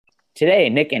Today,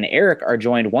 Nick and Eric are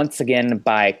joined once again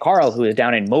by Carl, who is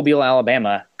down in Mobile,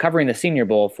 Alabama, covering the Senior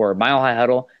Bowl for Mile High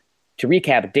Huddle to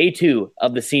recap day 2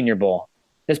 of the Senior Bowl.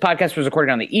 This podcast was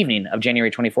recorded on the evening of January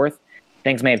 24th.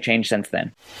 Things may have changed since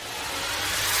then.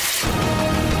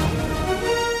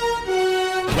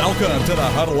 Welcome to the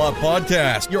Huddle Up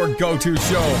Podcast, your go-to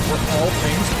show for all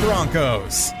things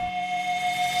Broncos.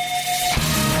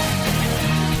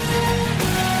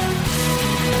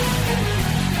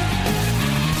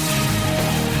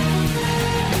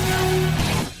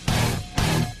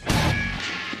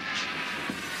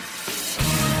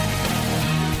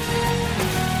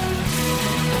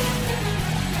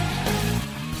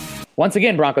 Once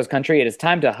again, Broncos country, it is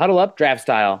time to huddle up draft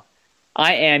style.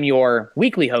 I am your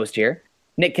weekly host here,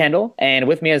 Nick Kendall, and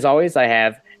with me as always, I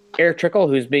have Eric Trickle,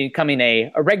 who's becoming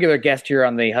a regular guest here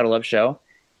on the Huddle Up show,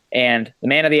 and the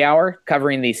man of the hour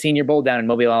covering the Senior Bowl down in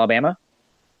Mobile, Alabama,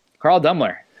 Carl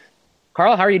Dummler.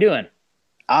 Carl, how are you doing?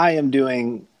 I am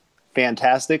doing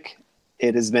fantastic.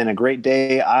 It has been a great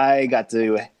day. I got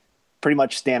to pretty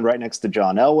much stand right next to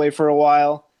John Elway for a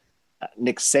while.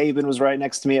 Nick Saban was right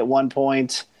next to me at one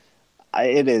point.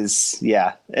 It is,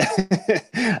 yeah.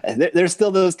 There's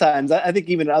still those times. I think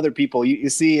even other people, you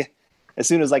see, as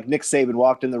soon as like Nick Saban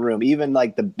walked in the room, even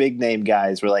like the big name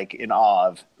guys were like in awe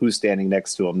of who's standing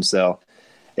next to him. So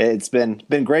it's been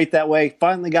great that way.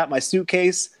 Finally got my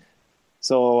suitcase,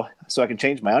 so I can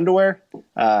change my underwear.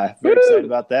 Very excited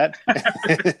about that.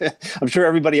 I'm sure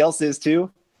everybody else is too.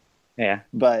 Yeah.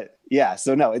 But yeah,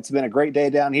 so no, it's been a great day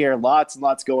down here. Lots and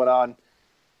lots going on.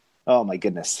 Oh my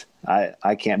goodness.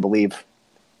 I can't believe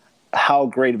how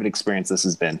great of an experience this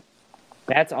has been.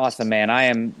 That's awesome, man. I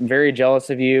am very jealous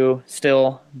of you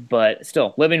still, but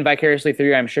still living vicariously through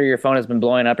you. I'm sure your phone has been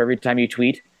blowing up every time you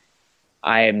tweet.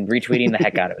 I am retweeting the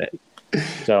heck out of it.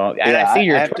 So yeah, I see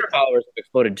your Twitter followers have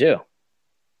exploded too.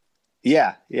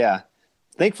 Yeah.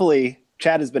 Thankfully,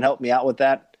 Chad has been helping me out with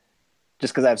that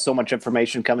just because I have so much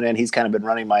information coming in. He's kind of been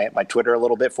running my Twitter a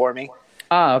little bit for me.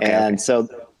 Oh, okay. And so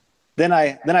Then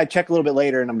I check a little bit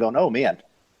later and I'm going, oh man,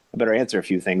 I better answer a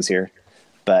few things here.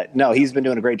 But no, he's been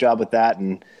doing a great job with that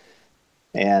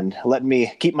and letting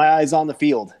me keep my eyes on the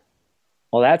field.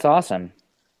 Well, that's awesome.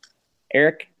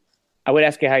 Eric, I would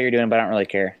ask you how you're doing, but I don't really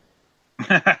care.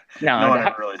 No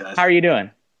one really does. How are you doing?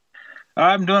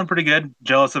 I'm doing pretty good.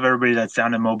 Jealous of everybody that's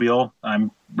down in Mobile. I'm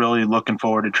really looking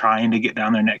forward to trying to get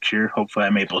down there next year. Hopefully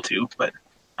I'm able to, but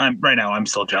right now I'm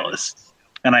still jealous.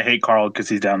 And I hate Carl because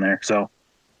he's down there, so.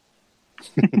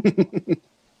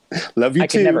 Love you too. I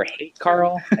can never hate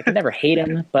Carl. I can never hate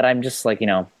him, but I'm just like,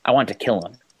 I want to kill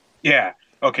him. Yeah.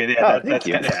 Okay. Yeah,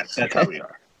 that's how we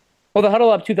are. Well, the Huddle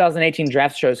Up 2018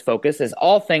 Draft Show's focus is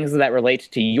all things that relate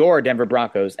to your Denver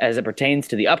Broncos as it pertains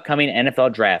to the upcoming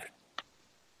NFL Draft.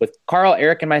 With Carl,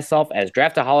 Eric, and myself as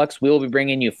draftaholics, we will be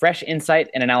bringing you fresh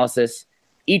insight and analysis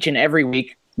each and every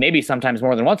week, maybe sometimes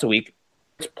more than once a week.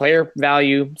 Player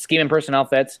value, scheme and personnel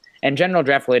fits, and general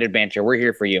draft-related banter. We're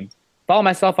here for you. Follow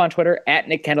myself on Twitter at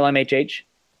Nick Kendall MHH.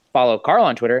 Follow Carl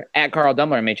on Twitter at Carl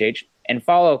Dummler MHH. And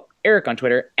follow Eric on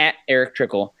Twitter at Eric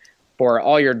Trickle for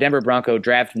all your Denver Bronco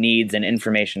draft needs and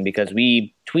information, because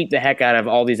we tweet the heck out of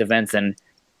all these events and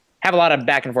have a lot of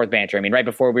back and forth banter. I mean, right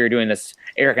before we were doing this,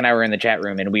 Eric and I were in the chat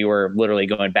room and we were literally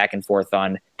going back and forth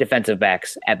on defensive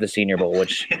backs at the Senior Bowl,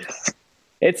 which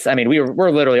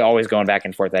we're literally always going back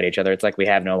and forth at each other. It's like we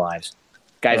have no lives.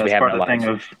 Guys, we have no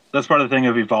lives. That's part of the thing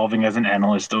of evolving as an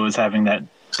analyst, though, is having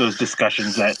those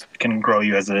discussions that can grow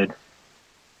you as an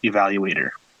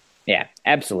evaluator. Yeah,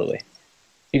 absolutely.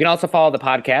 You can also follow the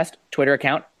podcast Twitter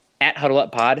account at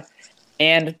HuddleUpPod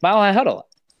and Mile High Huddle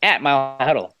at Mile High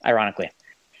Huddle, ironically,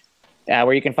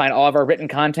 where you can find all of our written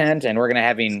content. And we're going to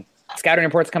having scouting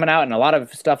reports coming out and a lot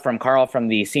of stuff from Carl from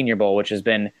the Senior Bowl, which has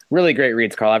been really great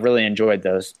reads, Carl. I've really enjoyed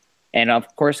those. And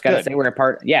of course, got to say we're a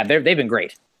part. Yeah, they've been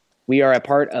great. We are a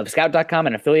part of Scout.com,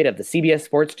 an affiliate of the CBS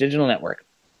Sports Digital Network.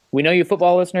 We know you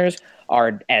football listeners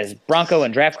are as Bronco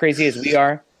and draft crazy as we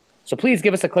are, so please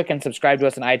give us a click and subscribe to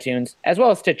us on iTunes, as well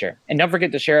as Stitcher. And don't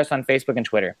forget to share us on Facebook and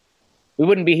Twitter. We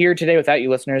wouldn't be here today without you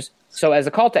listeners, so as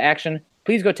a call to action,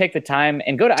 please go take the time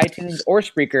and go to iTunes or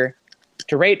Spreaker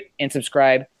to rate and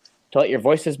subscribe to let your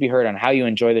voices be heard on how you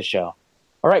enjoy the show.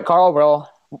 All right, Carl,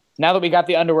 well, now that we got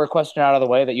the underwear question out of the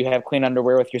way, that you have clean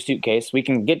underwear with your suitcase, we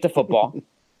can get to football.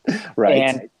 Right.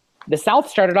 And the South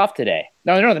started off today.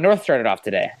 No, the North started off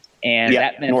today. And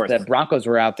that meant the Broncos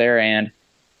were out there. And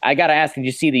I got to ask, did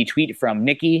you see the tweet from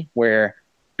Nikki where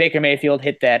Baker Mayfield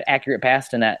hit that accurate pass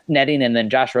to that netting and then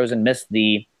Josh Rosen missed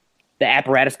the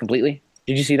apparatus completely?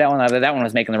 Did you see that one? That one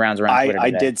was making the rounds around Twitter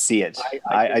today. I did see it.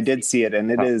 I did see it, and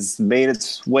it has made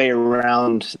its way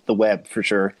around the web for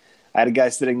sure. I had a guy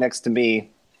sitting next to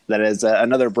me that is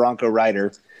another Bronco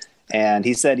rider. And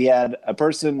he said he had a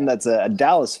person that's a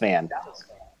Dallas fan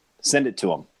send it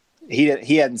to him. He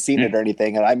hadn't seen it or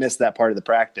anything, and I missed that part of the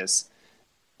practice,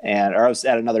 or I was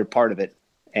at another part of it.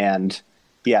 And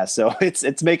yeah, so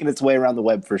it's making its way around the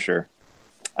web for sure.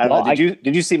 I don't know.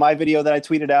 Did you see my video that I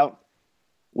tweeted out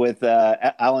with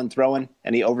Allen throwing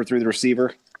and he overthrew the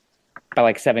receiver by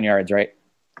like 7 yards, right?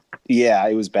 Yeah,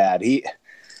 it was bad. He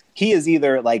is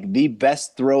either like the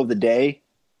best throw of the day,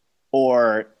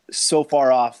 or so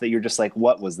far off that you're just like,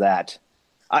 what was that?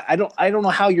 I don't know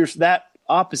how you're that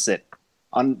opposite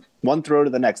on one throw to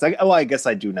the next. I guess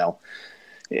I do know.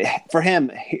 For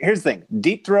him, here's the thing: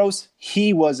 deep throws,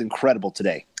 he was incredible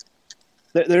today.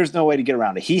 There's no way to get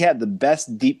around it. He had the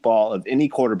best deep ball of any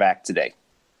quarterback today.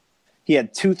 He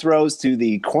had 2 throws to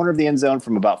the corner of the end zone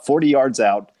from about 40 yards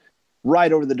out,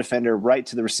 right over the defender, right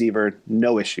to the receiver,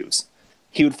 no issues.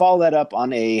 He would follow that up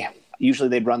on usually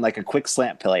they'd run like a quick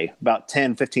slant play about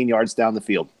 10, 15 yards down the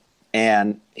field,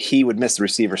 and he would miss the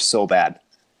receiver so bad.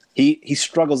 He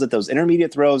struggles at those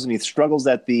intermediate throws, and he struggles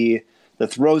at the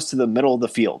throws to the middle of the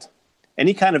field.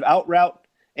 Any kind of out route,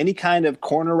 any kind of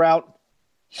corner route,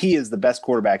 he is the best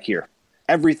quarterback here.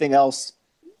 Everything else,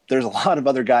 there's a lot of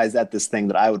other guys at this thing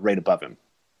that I would rate above him.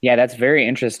 Yeah, that's very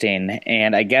interesting.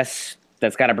 And I guess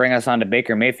that's got to bring us on to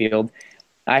Baker Mayfield.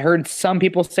 I heard some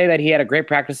people say that he had a great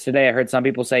practice today. I heard some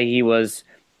people say he was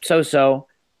so-so.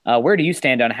 Where do you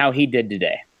stand on how he did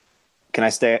today? Can I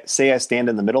say I stand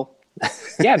in the middle?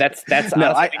 Yeah, that's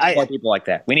no, honestly, we need more people like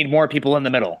that. We need more people in the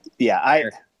middle. Yeah, I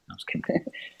was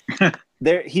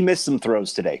kidding. He missed some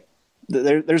throws today.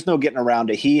 There's no getting around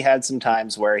it. He had some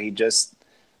times where he just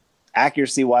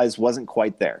accuracy-wise wasn't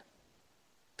quite there.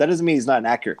 That doesn't mean he's not an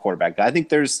accurate quarterback. I think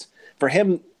there's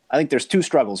 2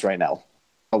 struggles right now.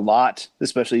 A lot,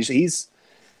 especially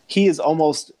he is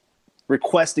almost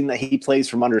requesting that he plays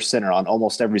from under center on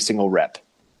almost every single rep.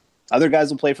 Other guys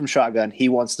will play from shotgun. He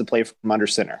wants to play from under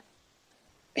center.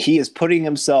 He is putting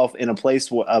himself in a place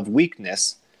of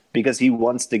weakness because he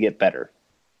wants to get better.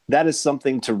 That is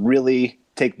something to really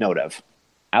take note of.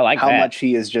 I like how much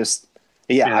he is just.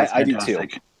 Yeah, I do too.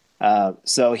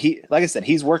 So like I said,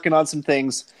 he's working on some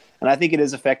things, and I think it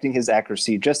is affecting his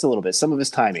accuracy just a little bit, some of his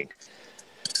timing.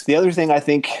 The other thing I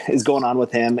think is going on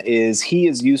with him is he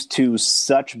is used to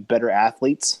such better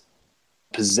athletes,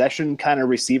 possession kind of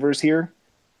receivers here,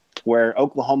 where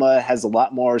Oklahoma has a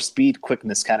lot more speed,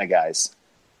 quickness kind of guys.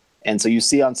 And so you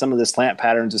see on some of the slant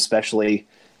patterns especially,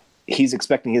 he's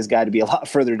expecting his guy to be a lot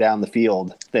further down the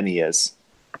field than he is.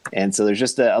 And so there's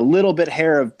just a little bit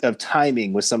hair of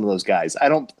timing with some of those guys. I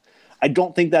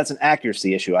don't think that's an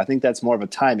accuracy issue. I think that's more of a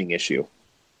timing issue.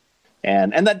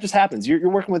 And that just happens. You're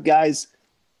working with guys,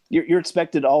 you're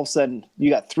expected all of a sudden, you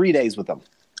got 3 days with them,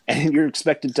 and you're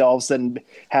expected to all of a sudden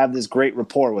have this great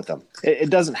rapport with them. It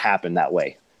doesn't happen that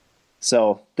way.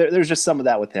 So there's just some of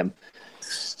that with him.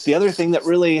 The other thing that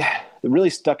really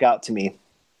stuck out to me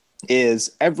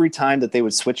is every time that they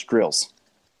would switch drills,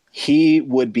 he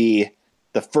would be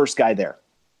the first guy there.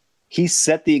 He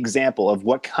set the example of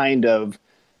what kind of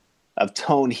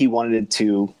tone he wanted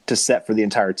to set for the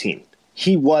entire team.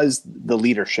 He was the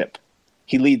leadership.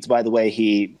 He leads by the way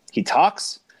he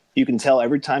talks. You can tell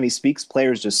every time he speaks,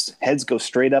 players just heads go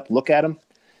straight up, look at him.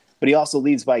 But he also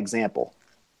leads by example.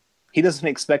 He doesn't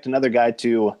expect another guy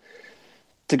to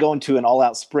go into an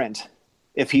all-out sprint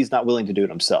if he's not willing to do it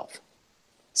himself.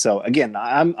 So again,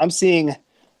 I'm seeing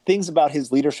things about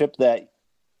his leadership that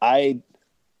I'd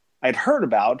heard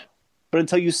about, but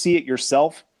until you see it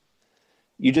yourself,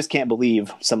 you just can't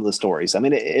believe some of the stories. I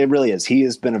mean, it really is. He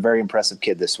has been a very impressive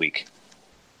kid this week.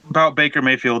 About Baker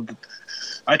Mayfield,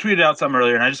 I tweeted out something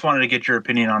earlier, and I just wanted to get your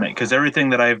opinion on it, because everything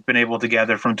that I've been able to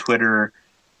gather from Twitter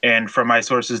and from my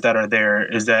sources that are there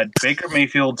is that Baker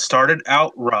Mayfield started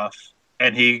out rough,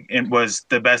 and he was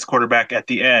the best quarterback at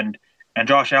the end, and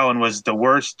Josh Allen was the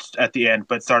worst at the end,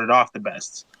 but started off the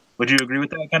best. Would you agree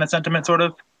with that kind of sentiment, sort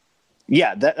of?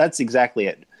 Yeah, that's exactly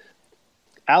it.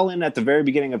 Allen, at the very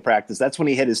beginning of practice, that's when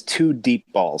he hit his 2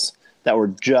 deep balls that were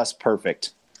just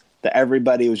perfect, that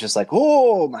everybody was just like,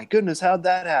 oh, my goodness, how'd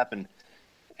that happen?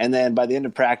 And then by the end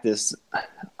of practice,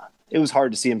 it was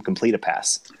hard to see him complete a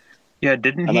pass. Yeah,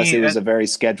 didn't unless he was a very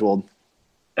scheduled.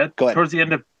 Go ahead. Towards the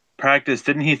end of practice,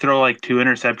 didn't he throw like 2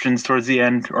 interceptions towards the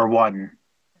end, or 1?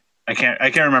 I can't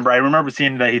remember. I remember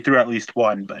seeing that he threw at least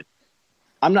 1, but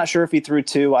I'm not sure if he threw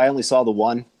 2. I only saw the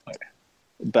 1,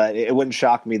 but it wouldn't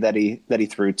shock me that he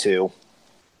threw 2.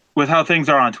 With how things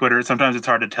are on Twitter, sometimes it's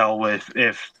hard to tell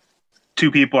if 2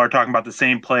 people are talking about the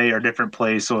same play or different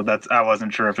plays. So I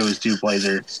wasn't sure if it was 2 plays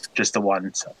or just the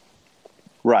 1. So.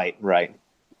 Right.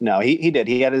 No, he did.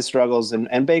 He had his struggles,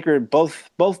 and Baker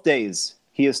both days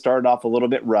he has started off a little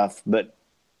bit rough, but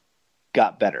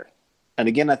got better. And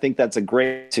again, I think that's a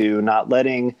great to not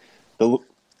letting the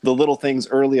little things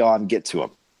early on get to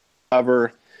him.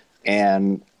 Cover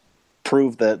and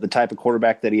prove the type of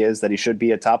quarterback that he is, that he should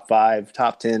be a top 5,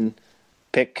 top 10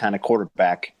 pick kind of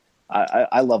quarterback.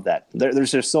 I love that.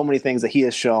 There's just so many things that he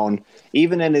has shown,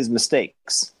 even in his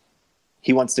mistakes.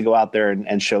 He wants to go out there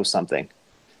and show something.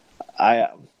 I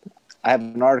have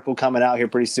an article coming out here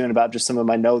pretty soon about just some of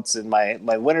my notes and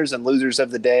my winners and losers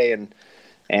of the day.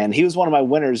 And he was one of my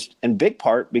winners in big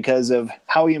part because of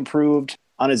how he improved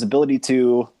on his ability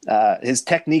to his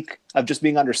technique of just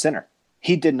being under center.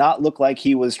 He did not look like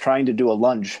he was trying to do a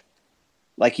lunge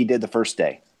like he did the first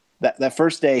day. That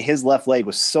first day, his left leg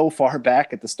was so far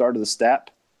back at the start of the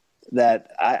step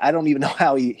that I don't even know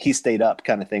how he stayed up,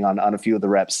 kind of thing, on a few of the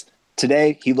reps.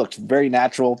 Today, he looked very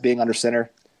natural being under center.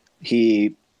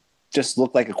 He just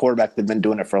looked like a quarterback that had been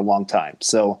doing it for a long time.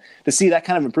 So to see that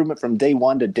kind of improvement from day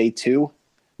 1 to day 2,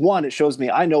 one, it shows me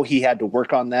I know he had to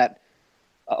work on that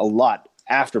a lot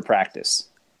after practice.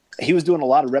 He was doing a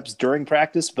lot of reps during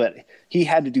practice, but he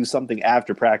had to do something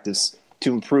after practice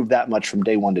to improve that much from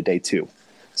day 1 to day 2.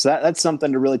 So that's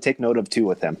something to really take note of, too,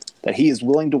 with him, that he is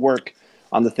willing to work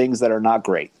on the things that are not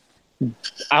great.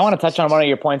 I want to touch on one of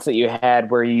your points that you had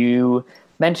where you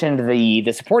mentioned the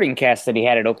supporting cast that he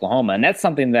had at Oklahoma, and that's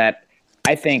something that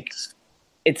I think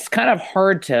it's kind of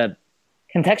hard to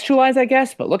contextualize, I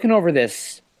guess, but looking over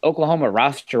this Oklahoma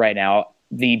roster right now,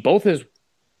 both his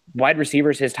wide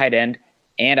receivers, his tight end,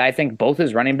 and I think both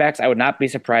his running backs, I would not be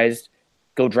surprised,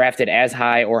 go drafted as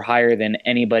high or higher than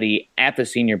anybody at the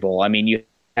Senior Bowl. I mean, you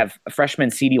have a freshman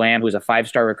CeeDee Lamb, who's a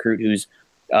 5-star recruit, who's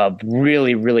a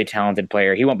really, really talented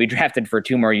player. He won't be drafted for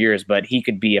 2 more years, but he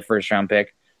could be a first-round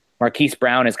pick. Marquise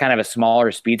Brown is kind of a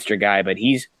smaller speedster guy, but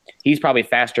he's probably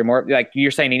faster, more like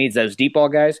you're saying he needs those deep ball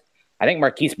guys. I think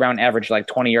Marquise Brown averaged like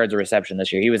 20 yards of reception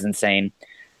this year. He was insane.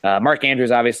 Mark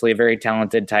Andrews, obviously a very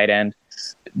talented tight end.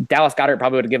 Dallas Goedert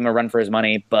probably would have given him a run for his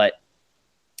money, but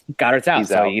Goddard's out,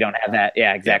 so you don't have that.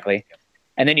 Yeah, exactly. Yeah.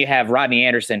 And then you have Rodney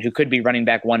Anderson, who could be running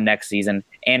back 1 next season,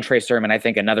 and Trey Sermon, I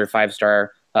think another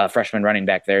 5-star freshman running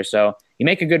back there. So you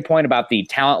make a good point about the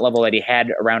talent level that he had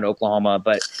around Oklahoma,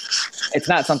 but it's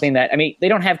not something that, I mean, they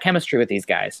don't have chemistry with these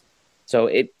guys. So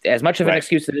as much of an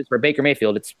excuse as it is for Baker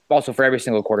Mayfield, it's also for every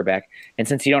single quarterback. And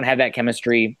since you don't have that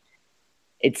chemistry,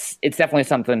 it's definitely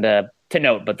something to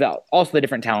note, but also the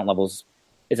different talent levels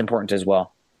is important as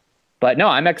well. But no,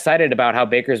 I'm excited about how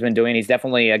Baker's been doing. He's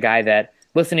definitely a guy that,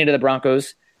 listening to the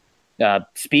Broncos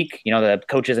speak, the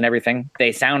coaches and everything,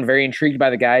 they sound very intrigued by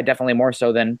the guy, definitely more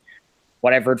so than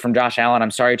what I've heard from Josh Allen.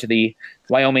 I'm sorry to the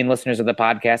Wyoming listeners of the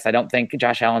podcast. I don't think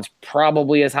Josh Allen's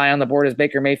probably as high on the board as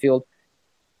Baker Mayfield.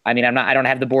 I mean, I don't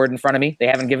have the board in front of me. They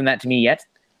haven't given that to me yet,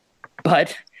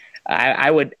 but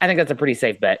I think that's a pretty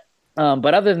safe bet.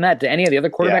 But other than that, do any of the other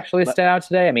quarterbacks really stand out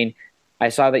today? I mean, I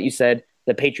saw that you said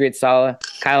the Patriots saw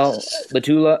Kyle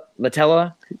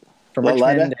Latella from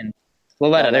Richmond and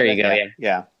Laletta. There you go.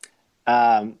 Yeah.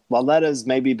 Lalletta's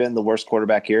maybe been the worst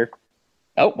quarterback here.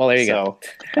 Oh, well, there you go.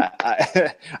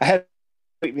 I had to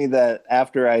tweet me that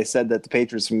after I said that the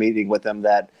Patriots were meeting with him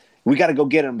that we got to go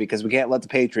get him because we can't let the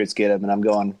Patriots get him. And I'm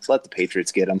going, let the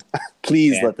Patriots get him.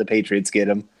 Please let the Patriots get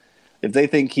him. If they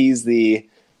think he's the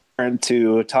turn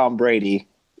to Tom Brady,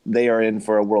 they are in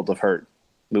for a world of hurt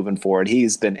moving forward.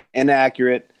 He's been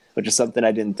inaccurate, which is something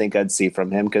I didn't think I'd see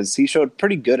from him because he showed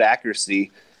pretty good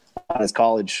accuracy on his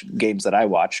college games that I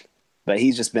watched. But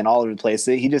he's just been all over the place.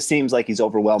 He just seems like he's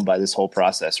overwhelmed by this whole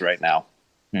process right now.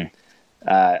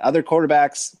 Other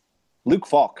quarterbacks, Luke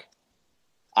Falk.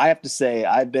 I have to say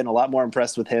I've been a lot more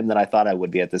impressed with him than I thought I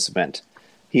would be at this event.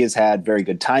 He has had very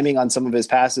good timing on some of his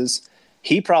passes.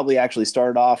 He probably actually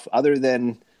started off, other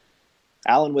than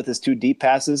Allen with his 2 deep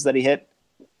passes that he hit,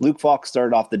 Luke Falk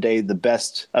started off the day the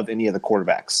best of any of the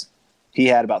quarterbacks. He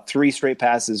had about 3 straight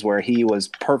passes where he was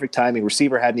perfect timing.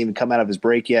 Receiver hadn't even come out of his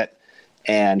break yet,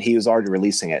 and he was already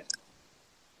releasing it.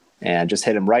 And just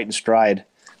hit him right in stride.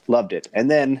 Loved it. And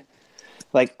then,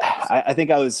 I think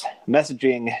I was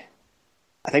messaging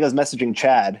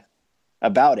Chad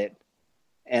about it,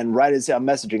 and right as I'm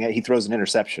messaging it, he throws an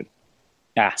interception.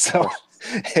 So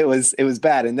it was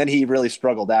bad. And then he really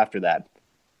struggled after that.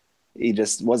 He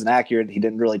just wasn't accurate. He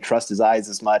didn't really trust his eyes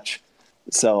as much.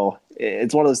 So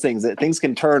it's one of those things that things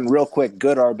can turn real quick,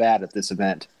 good or bad at this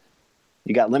event.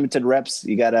 You got limited reps.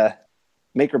 You got to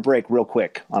make or break real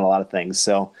quick on a lot of things.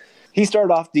 So he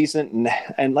started off decent.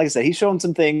 And like I said, he's shown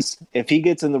some things. If he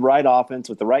gets in the right offense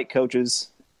with the right coaches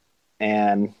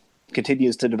and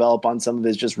continues to develop on some of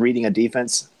his just reading a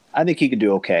defense, I think he could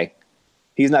do okay.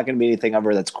 He's not going to be anything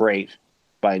ever that's great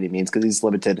by any means because he's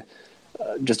limited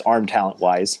just arm talent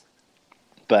wise.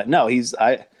 But no, he's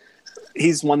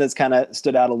one that's kind of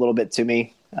stood out a little bit to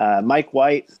me. Mike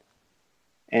White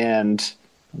and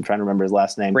I'm trying to remember his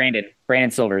last name.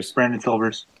 Brandon Silvers.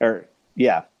 Or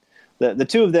yeah, the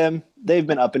two of them, they've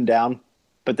been up and down,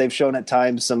 but they've shown at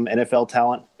times some NFL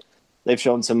talent. They've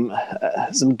shown some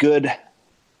good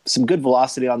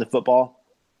velocity on the football,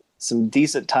 some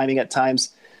decent timing at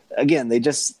times. Again,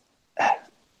 the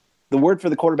word for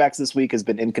the quarterbacks this week has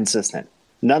been inconsistent.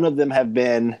 None of them have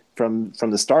been from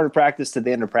the start of practice to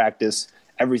the end of practice,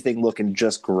 everything looking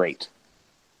just great.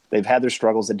 They've had their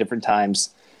struggles at different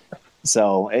times.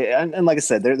 So, and like I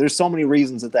said, there's so many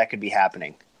reasons that could be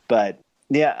happening. But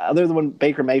yeah, other than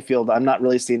Baker Mayfield, I'm not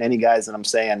really seeing any guys that I'm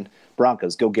saying,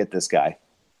 Broncos, go get this guy.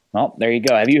 Well, there you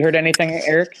go. Have you heard anything,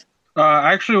 Eric?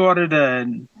 I actually wanted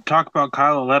to talk about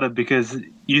Kyle Aletta because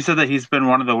you said that he's been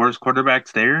one of the worst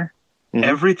quarterbacks there. Mm-hmm.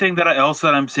 Everything else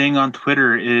that I'm seeing on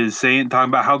Twitter is talking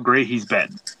about how great he's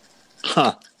been.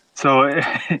 Huh. So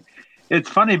it's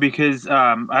funny because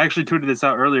I actually tweeted this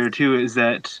out earlier too, is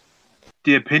that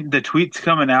the tweets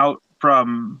coming out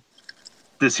from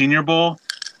the Senior Bowl,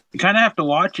 you kind of have to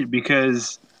watch it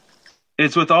because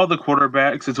it's with all the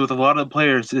quarterbacks, it's with a lot of the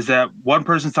players, is that one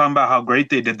person's talking about how great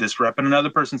they did this rep and another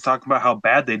person's talking about how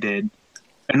bad they did.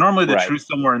 And normally the truth's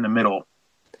somewhere in the middle.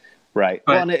 Right.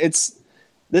 But, well, and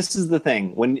this is the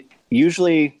thing. When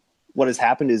usually what has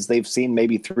happened is they've seen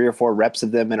maybe 3 or 4 reps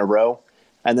of them in a row,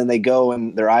 and then they go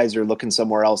and their eyes are looking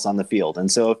somewhere else on the field.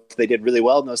 And so if they did really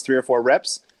well in those 3 or 4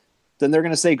 reps, then they're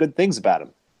going to say good things about them.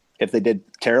 If they did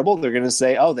terrible, they're going to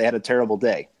say, oh, they had a terrible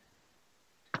day.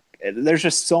 There's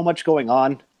just so much going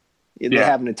on. They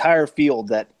have an entire field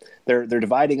that they're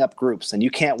dividing up groups, and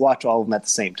you can't watch all of them at the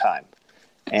same time.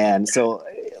 And so,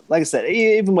 like I said,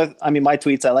 even with, my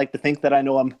tweets, I like to think that I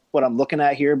know what I'm looking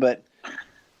at here, but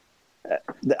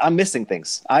I'm missing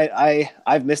things.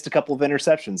 I've missed a couple of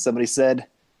interceptions. Somebody said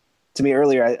to me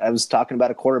earlier, I was talking about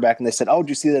a quarterback, and they said, oh, did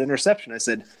you see that interception? I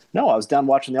said, no, I was down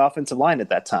watching the offensive line at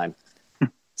that time.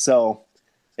 So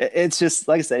it's just,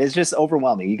 like I said, it's just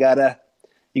overwhelming. You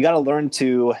gotta learn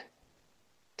to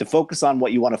focus on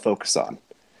what you want to focus on,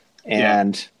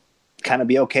 and kind of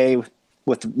be okay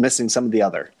with missing some of the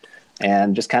other,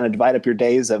 and just kind of divide up your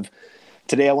days of,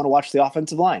 today I want to watch the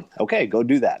offensive line. Okay, go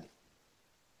do that.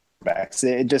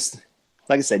 It just,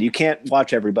 like I said, you can't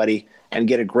watch everybody and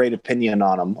get a great opinion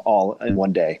on them all in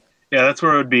one day. Yeah, that's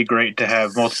where it would be great to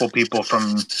have multiple people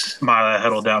from Mile High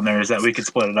Huddle down there, is that we could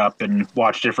split it up and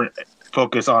watch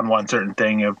focus on one certain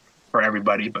thing for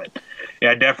everybody. But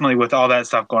yeah, definitely with all that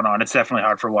stuff going on, it's definitely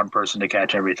hard for one person to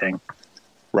catch everything.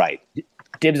 Right.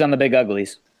 Dibs on the big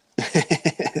uglies.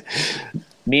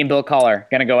 Me and Bill Collar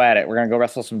going to go at it. We're going to go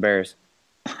wrestle some bears.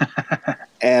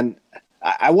 And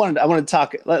I wanted to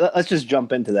talk. Let's just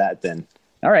jump into that then.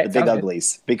 All right, the big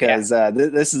uglies, because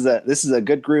this is a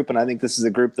good group, and I think this is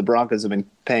a group the Broncos have been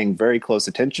paying very close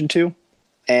attention to.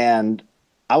 And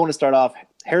I want to start off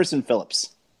Harrison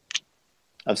Phillips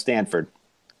of Stanford.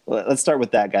 Let's start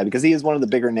with that guy, because he is one of the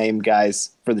bigger name guys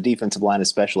for the defensive line,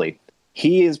 especially.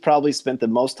 He has probably spent the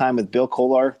most time with Bill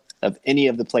Kollar of any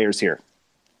of the players here.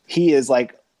 He is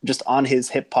like just on his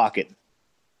hip pocket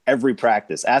every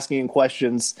practice, asking him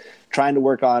questions, trying to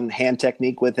work on hand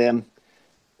technique with him.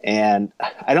 And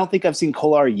I don't think I've seen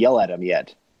Kollar yell at him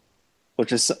yet,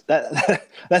 which is that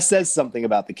says something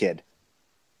about the kid.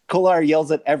 Kollar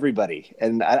yells at everybody,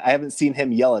 and I haven't seen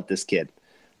him yell at this kid.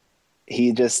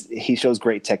 He shows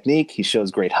great technique. He shows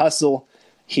great hustle.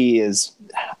 He's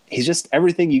just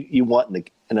everything you want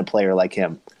in a player like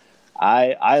him.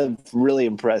 I've really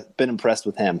been impressed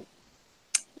with him.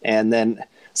 And then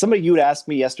somebody you'd asked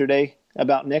me yesterday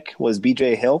about Nick was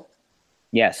BJ Hill.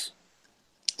 Yes.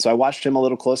 So I watched him a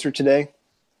little closer today.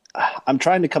 I'm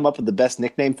trying to come up with the best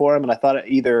nickname for him, and I thought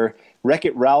either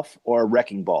Wreck-It Ralph or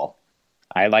Wrecking Ball.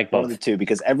 I like both. One of the two,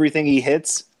 because everything he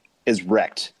hits is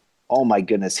wrecked. Oh my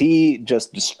goodness. He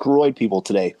just destroyed people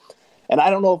today. And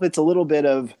I don't know if it's a little bit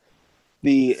of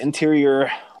the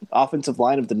interior offensive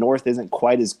line of the North isn't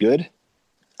quite as good,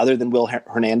 other than Will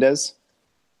Hernandez.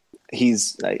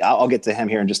 I'll get to him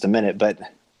here in just a minute, but the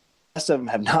rest of them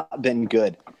have not been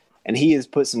good. And he has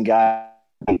put some guys,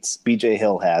 BJ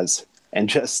Hill has, and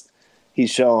just he's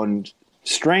shown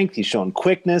strength, he's shown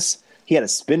quickness. He had a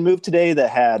spin move today that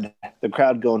had the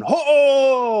crowd going,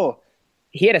 ho!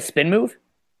 He had a spin move?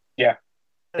 Yeah.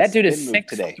 That dude is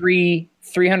 6'3",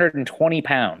 320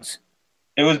 pounds.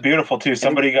 It was beautiful, too.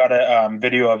 Somebody got a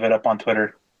video of it up on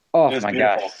Twitter. Oh, my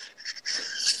God.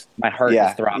 My heart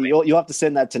is throbbing. You'll have to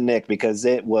send that to Nick, because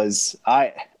it was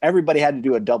everybody had to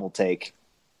do a double take.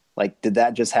 Like, did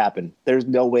that just happen? There's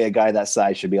no way a guy that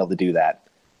size should be able to do that.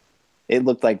 it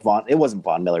looked like it wasn't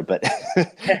Von Miller, but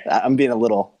I'm being a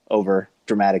little over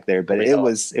dramatic there, but it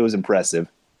was impressive.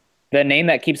 The name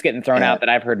that keeps getting thrown out that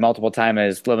I've heard multiple times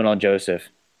is Linval Joseph,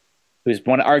 who's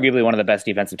arguably one of the best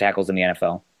defensive tackles in the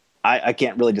NFL. I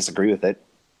can't really disagree with it,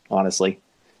 honestly.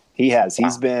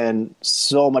 He's been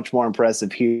so much more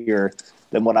impressive here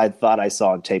than what I thought I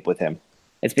saw on tape with him.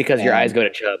 It's because your eyes go to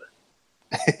Chubb.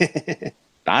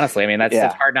 Honestly, I mean,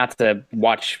 it's hard not to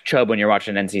watch Chubb when you're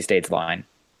watching NC State's line.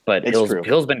 But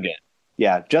Hill's been good.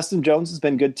 Yeah, Justin Jones has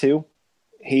been good too.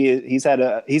 He's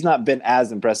not been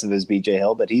as impressive as BJ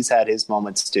Hill, but he's had his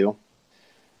moments too.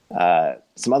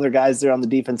 Some other guys there on the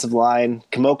defensive line,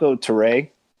 Kemoko Turay,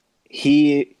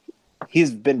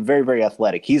 he's been very, very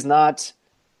athletic. He's not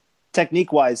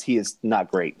technique wise, he is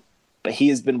not great, but he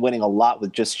has been winning a lot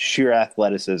with just sheer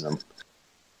athleticism.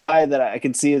 Guy that I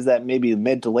can see is that maybe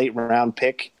mid to late round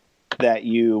pick that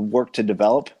you work to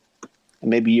develop, and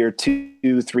maybe year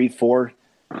 2, 3, 4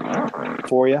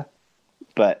 for you.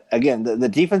 But again, the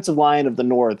defensive line of the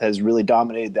North has really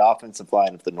dominated the offensive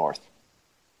line of the North.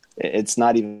 It's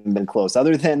not even been close.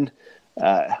 Other than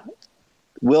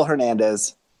Will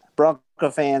Hernandez,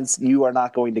 Bronco fans, you are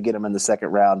not going to get him in the second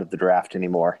round of the draft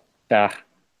anymore. No,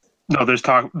 there's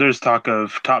talk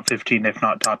of top 15, if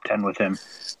not top 10 with him.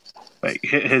 Like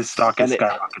his stock has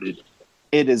skyrocketed.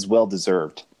 It is well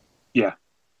deserved. Yeah.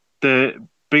 The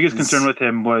biggest concern with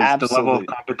him was the level of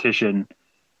competition,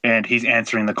 and he's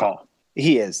answering the call.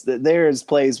 He is. There's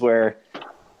plays where,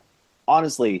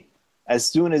 honestly, as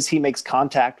soon as he makes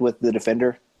contact with the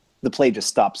defender, the play just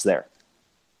stops there.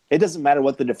 It doesn't matter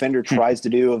what the defender tries to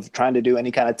do, of trying to do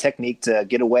any kind of technique to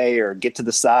get away or get to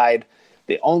the side.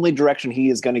 The only direction he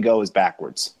is going to go is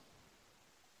backwards.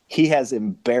 He has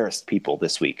embarrassed people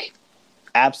this week.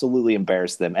 Absolutely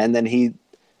embarrassed them. And then he's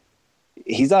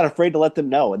not afraid to let them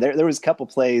know. There was a couple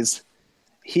plays.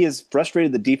 He has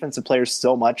frustrated the defensive players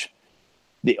so much.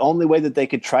 The only way that they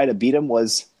could try to beat him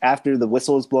was after the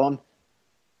whistle was blown,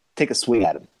 take a swing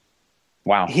at him.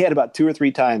 Wow. He had about 2 or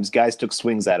 3 times guys took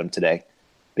swings at him today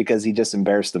because he just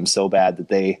embarrassed them so bad that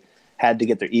they had to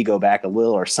get their ego back a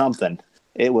little or something.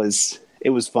 It was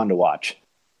fun to watch.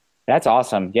 That's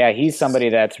awesome. Yeah, he's somebody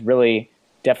that's really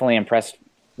definitely impressed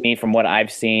me from what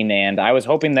I've seen, and I was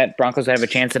hoping that Broncos would have a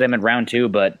chance at him in round 2,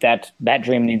 but that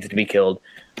dream needs to be killed,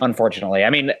 unfortunately.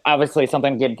 I mean, obviously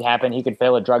something could happen. He could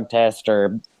fail a drug test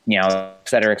or, et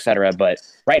cetera, but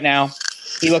right now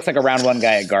he looks like a round 1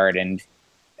 guy at guard, and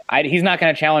he's not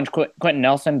going to challenge Quentin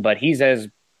Nelson, but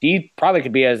he probably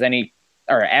could be as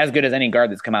good as any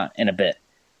guard that's come out in a bit.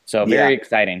 So very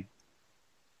exciting.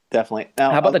 Definitely.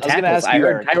 Now, how about the tackles? I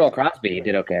heard Tyrell Crosby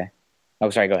did okay. Oh,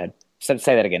 sorry. Go ahead. Say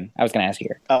that again. I was going to ask you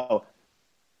here.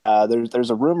 There's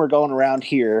a rumor going around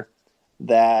here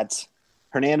that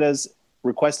Hernandez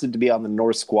requested to be on the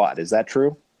North squad. Is that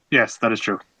true? Yes, that is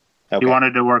true. Okay. He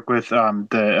wanted to work with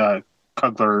the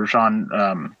Kugler, Sean,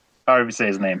 however you say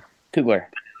his name. Kugler.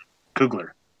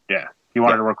 Yeah. He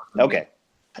wanted to work with him. Okay.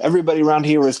 Everybody around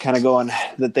here was kind of going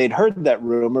that they'd heard that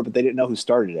rumor, but they didn't know who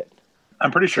started it.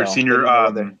 I'm pretty sure senior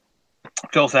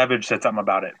Phil Savage said something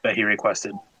about it that he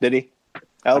requested. Did he?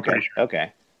 Okay. Sure.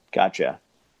 Okay. Gotcha.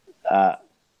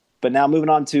 But now moving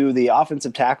on to the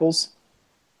offensive tackles,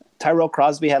 Tyrell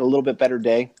Crosby had a little bit better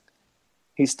day.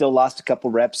 He still lost a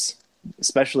couple reps,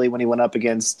 especially when he went up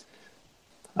against,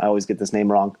 I always get this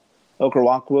name wrong,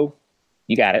 Okoronkwo.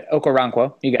 You got it.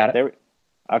 Okoronkwo. You got it.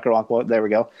 Okoronkwo. There we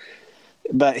go.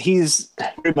 But he's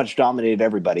pretty much dominated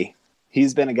everybody.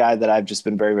 He's been a guy that I've just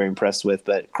been very, very impressed with.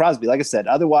 But Crosby, like I said,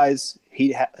 otherwise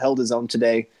he held his own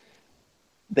today.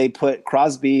 They put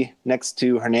Crosby next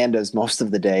to Hernandez most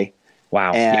of the day.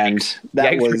 Wow. And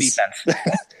that Yikes was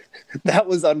that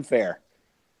was unfair.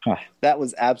 Huh. That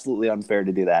was absolutely unfair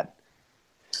to do that.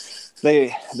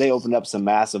 They opened up some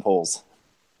massive holes.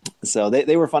 So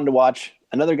they were fun to watch.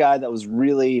 Another guy that was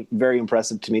really very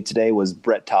impressive to me today was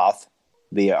Brett Toth,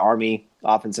 the Army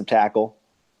offensive tackle.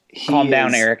 Calm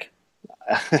down, Eric.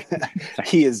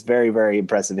 He is very, very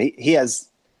impressive. He has,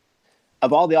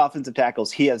 of all the offensive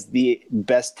tackles, he has the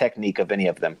best technique of any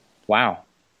of them. Wow.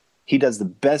 He does the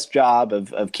best job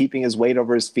of keeping his weight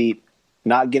over his feet,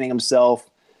 not getting himself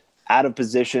out of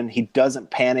position. He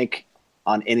doesn't panic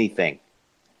on anything.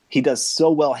 He does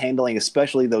so well handling,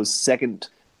 especially those second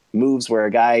moves where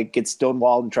a guy gets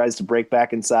stonewalled and tries to break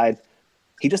back inside.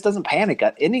 He just doesn't panic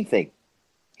at anything.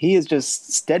 He is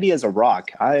just steady as a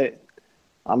rock.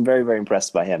 I'm very, very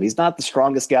impressed by him. He's not the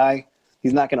strongest guy.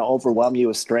 He's not going to overwhelm you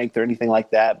with strength or anything like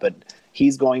that, but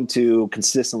he's going to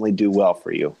consistently do well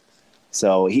for you.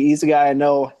 So he's a guy I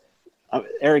know.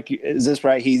 Eric, is this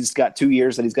right? He's got 2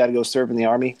 years that he's got to go serve in the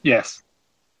Army? Yes.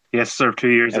 He has to serve 2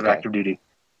 years of active duty.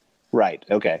 Right.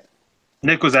 Okay.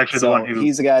 Nick was actually the one who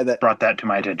he's a guy that brought that to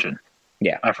my attention.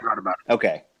 Yeah. I forgot about it.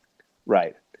 Okay.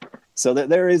 Right. So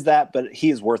there is that, but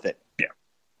he is worth it. Yeah.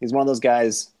 He's one of those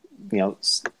guys,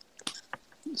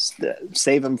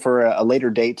 save him for a later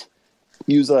date,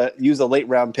 use a late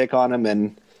round pick on him,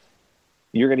 and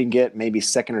you're going to get maybe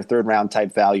second or third round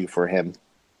type value for him.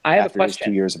 I have a after his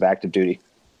question. 2 years of active duty.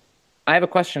 I have a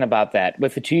question about that.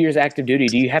 With the 2 years active duty,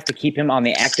 do you have to keep him on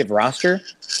the active roster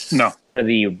No. for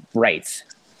the rights?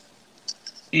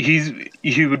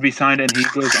 He would be signed and he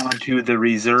goes on to the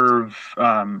reserve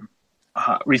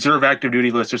active duty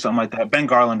list or something like that. Ben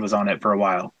Garland was on it for a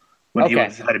while when he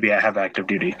had to have active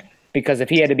duty. Because if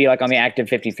he had to be like on the active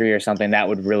 53 or something, that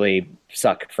would really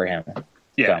suck for him.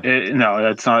 Yeah, no,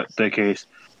 that's not the case.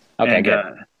 Okay, and,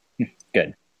 good.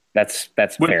 Good. That's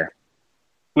fair.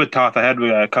 With Toth, I had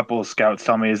a couple of scouts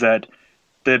tell me is that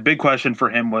the big question for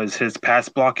him was his pass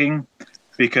blocking,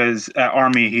 because at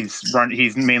Army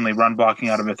he's mainly run blocking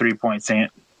out of a 3-point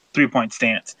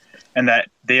stance, and that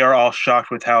they are all shocked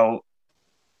with how,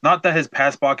 not that his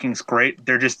pass blocking is great,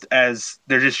 they're just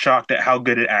shocked at how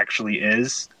good it actually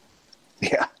is.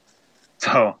 Yeah.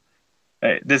 So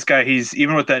this guy, he's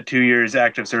even with that 2 years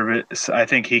active service, I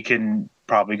think he can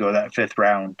probably go that 5th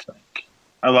round.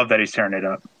 I love that he's tearing it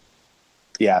up.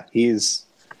 Yeah, he's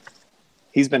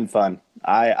been fun.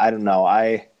 I don't know.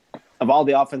 Of all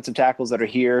the offensive tackles that are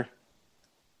here,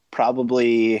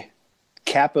 probably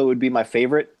Kappa would be my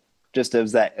favorite, just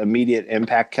as that immediate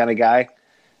impact kind of guy.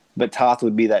 But Toth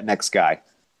would be that next guy.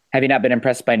 Have you not been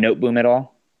impressed by Noteboom at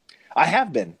all? I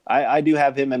have been. I do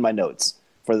have him in my notes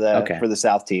for the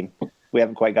South team. We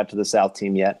haven't quite got to the South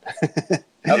team yet.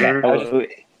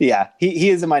 Yeah, he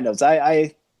is in my notes.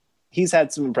 He's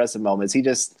had some impressive moments. He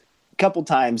just a couple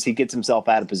times he gets himself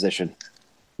out of position.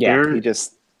 Yeah,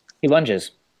 he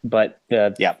lunges, but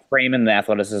the frame and the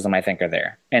athleticism I think are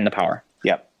there, and the power.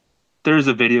 Yep. There's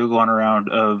a video going around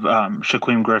of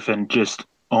Shaquem Griffin just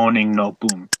owning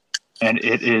Noteboom, and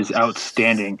it is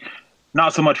outstanding.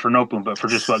 Not so much for Noteboom, but for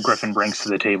just what Griffin brings to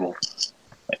the table.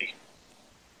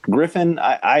 Griffin,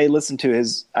 I listened to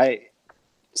I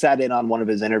sat in on one of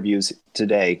his interviews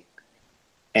today,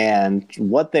 and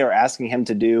what they're asking him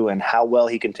to do and how well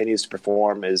he continues to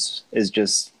perform is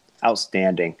just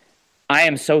outstanding. I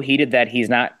am so heated that he's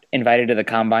not invited to the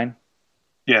combine.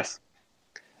 Yes.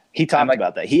 He talked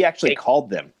about that. He actually called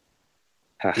them.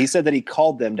 He said that he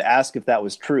called them to ask if that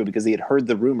was true because he had heard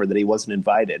the rumor that he wasn't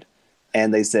invited.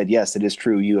 And they said, yes, it is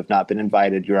true. You have not been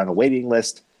invited. You're on a waiting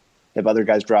list. If other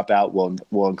guys drop out,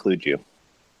 we'll include you.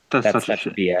 That's such a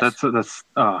shit. BS. That's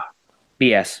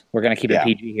BS. We're going to keep it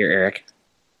PG here, Eric.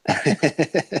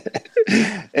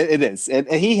 It is. And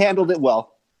he handled it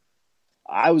well.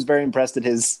 I was very impressed at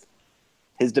his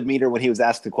demeanor when he was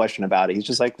asked the question about it. He's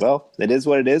just like, well, it is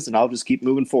what it is, and I'll just keep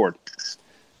moving forward.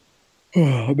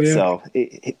 Oh, man. So,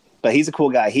 but he's a cool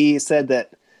guy. He said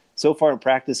that so far in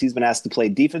practice, he's been asked to play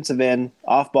defensive end,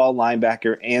 off-ball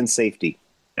linebacker, and safety.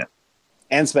 Yeah.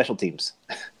 And special teams.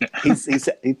 Yeah.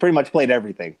 He pretty much played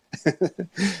everything.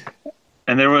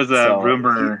 And there was a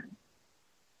rumor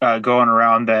going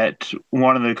around that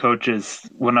one of the coaches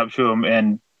went up to him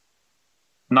and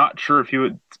not sure if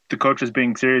the coach was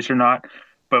being serious or not,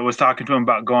 but was talking to him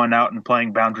about going out and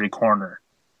playing boundary corner.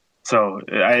 So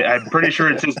I'm pretty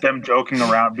sure it's just them joking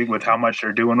around with how much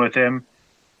they're doing with him.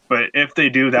 But if they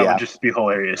do, that would just be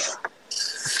hilarious.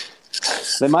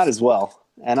 They might as well.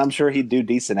 And I'm sure he'd do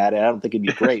decent at it. I don't think he'd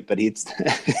be great, but he's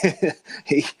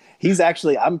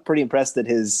actually, I'm pretty impressed at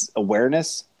his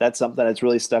awareness. That's something that's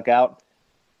really stuck out.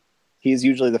 He's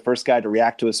usually the first guy to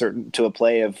react to a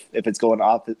play if it's going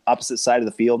off the opposite side of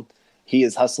the field. He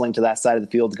is hustling to that side of the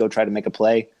field to go try to make a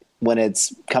play. When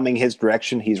it's coming his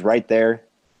direction, he's right there.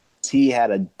 He had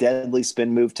a deadly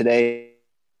spin move today,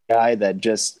 guy that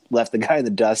just left the guy in the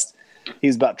dust. He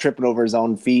was about tripping over his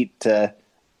own feet to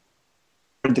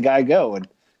let the guy go.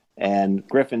 And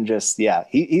Griffin just,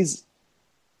 he's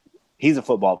a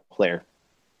football player.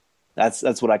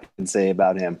 That's what I can say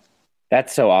about him.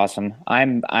 That's so awesome.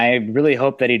 I really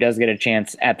hope that he does get a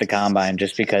chance at the combine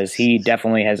just because he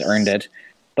definitely has earned it.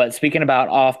 But speaking about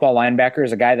off-ball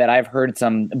linebackers, a guy that I've heard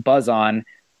some buzz on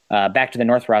back to the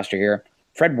North roster here,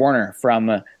 Fred Warner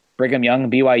from Brigham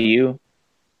Young, BYU.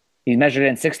 He's measured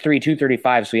in 6'3",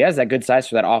 235, so he has that good size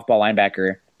for that off-ball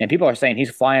linebacker. And people are saying he's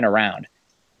flying around.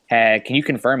 Can you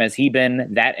confirm, has he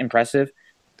been that impressive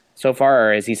so far,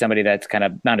 or is he somebody that's kind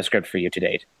of nondescript for you to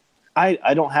date?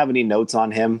 I don't have any notes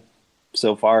on him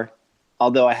so far,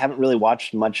 although I haven't really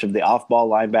watched much of the off-ball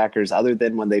linebackers other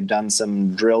than when they've done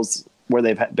some drills where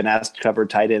they've been asked to cover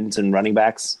tight ends and running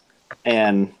backs.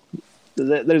 And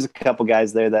there's a couple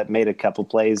guys there that made a couple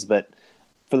plays, but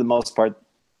for the most part,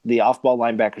 the off-ball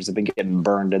linebackers have been getting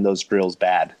burned in those drills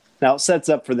bad. Now it sets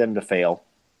up for them to fail.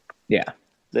 Yeah.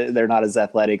 They're not as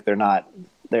athletic. They're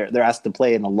asked to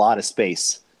play in a lot of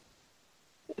space.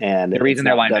 And the reason it's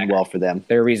they're not done linebackers. well for them.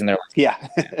 The reason they're Yeah.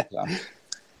 so.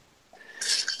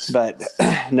 But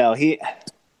no,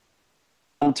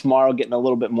 tomorrow getting a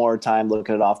little bit more time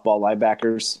looking at off-ball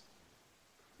linebackers.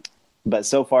 But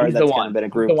so far, He's that's the kind one. of been a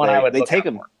He's group. the one I would They look take out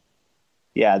them. for.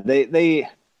 Yeah, they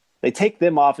take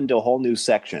them off into a whole new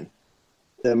section.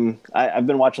 I've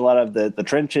been watching a lot of the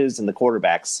trenches and the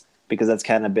quarterbacks because that's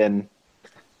kind of been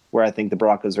where I think the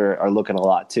Broncos are looking a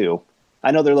lot too.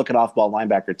 I know they're looking off-ball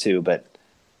linebacker too, but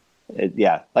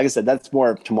like I said, that's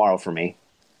more tomorrow for me.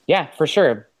 Yeah, for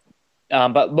sure.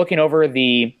 But looking over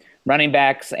the running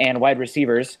backs and wide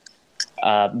receivers,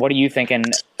 what are you thinking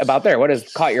about there? What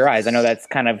has caught your eyes? I know that's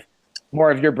kind of more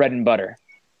of your bread and butter.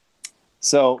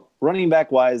 So running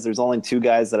back wise, there's only two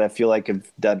guys that I feel like have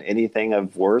done anything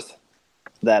of worth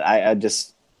that I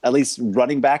just, at least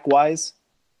running back wise,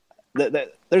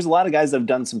 there's a lot of guys that have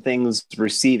done some things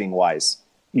receiving wise.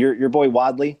 Your boy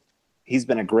Wadley, he's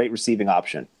been a great receiving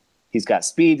option. He's got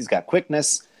speed. He's got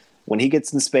quickness. When he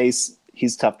gets in space,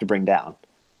 he's tough to bring down.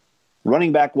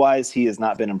 Running back wise, he has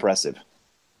not been impressive.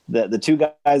 The two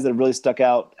guys that have really stuck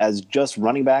out as just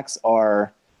running backs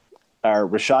are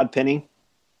Rashad Penny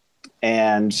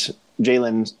and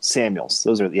Jalen Samuels.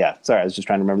 Those are, sorry, I was just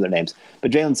trying to remember their names.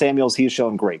 But Jalen Samuels, he's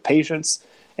shown great patience.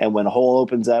 And when a hole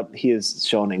opens up, he has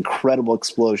shown incredible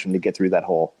explosion to get through that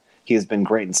hole. He has been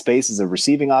great in space as a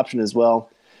receiving option as well.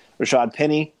 Rashad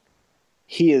Penny,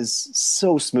 he is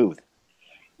so smooth.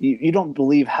 You don't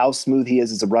believe how smooth he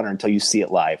is as a runner until you see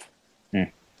it live.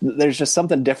 There's just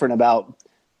something different about,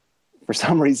 for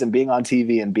some reason, being on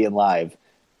TV and being live.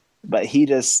 But he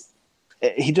just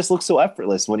looks so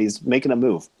effortless when he's making a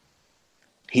move.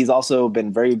 He's also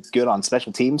been very good on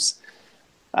special teams.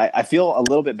 I feel a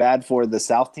little bit bad for the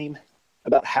South team.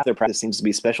 About half their practice seems to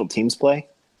be special teams play.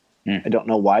 I don't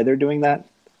know why they're doing that.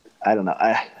 I don't know.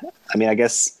 I mean, I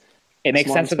guess it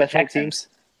makes sense with the Texans.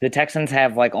 The Texans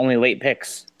have like only late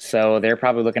picks, so they're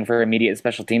probably looking for immediate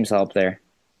special teams help there.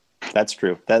 That's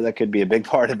true. That could be a big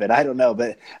part of it. I don't know,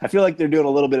 but I feel like they're doing a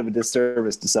little bit of a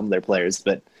disservice to some of their players.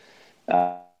 But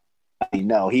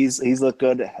no, he's looked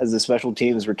good as a special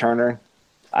teams returner.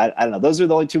 I don't know. Those are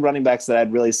the only two running backs that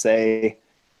I'd really say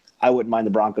I wouldn't mind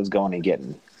the Broncos going and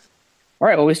getting. All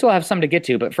right, well, we still have some to get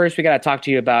to, but first we got to talk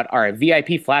to you about our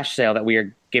VIP flash sale that we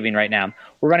are giving right now.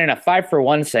 We're running a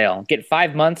 5-for-1 sale. Get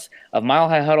 5 months of Mile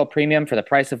High Huddle Premium for the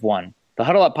price of one. The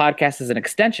Huddle Up podcast is an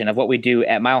extension of what we do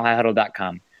at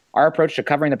milehighhuddle.com. Our approach to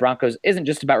covering the Broncos isn't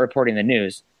just about reporting the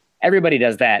news. Everybody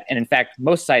does that, and in fact,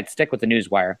 most sites stick with the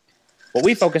newswire. What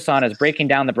we focus on is breaking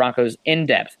down the Broncos in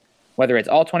depth, whether it's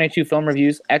all 22 film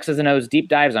reviews, X's and O's, deep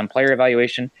dives on player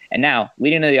evaluation, and now,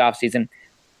 leading into the offseason,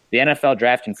 the NFL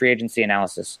draft and free agency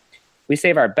analysis. We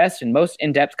save our best and most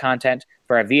in-depth content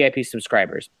for our VIP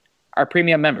subscribers, our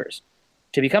premium members.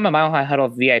 To become a Mile High Huddle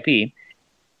VIP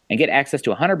and get access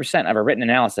to 100% of our written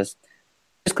analysis,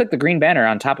 just click the green banner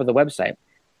on top of the website.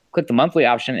 Click the monthly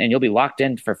option and you'll be locked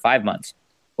in for 5 months,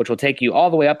 which will take you all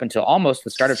the way up until almost the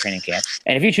start of training camp.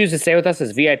 And if you choose to stay with us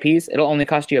as VIPs, it'll only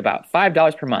cost you about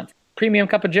 $5 per month. Premium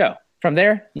Cup of Joe. From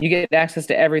there, you get access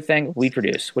to everything we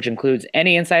produce, which includes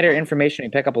any insider information we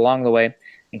pick up along the way,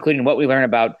 including what we learn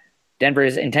about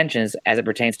Denver's intentions as it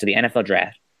pertains to the NFL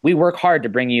draft. We work hard to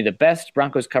bring you the best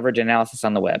Broncos coverage analysis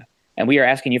on the web, and we are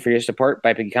asking you for your support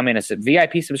by becoming a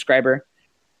VIP subscriber,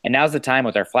 and now's the time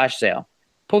with our flash sale.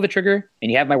 Pull the trigger,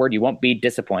 and you have my word, you won't be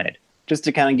disappointed. Just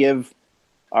to kind of give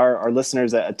our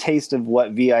listeners a taste of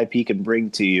what VIP can bring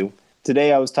to you.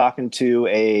 Today I was talking to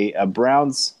a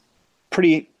Browns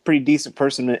pretty decent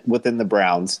person within the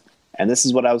Browns, and this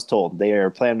is what I was told. They are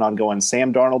planning on going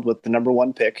Sam Darnold with the number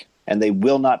 1 pick, and they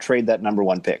will not trade that number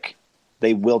 1 pick.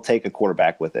 They will take a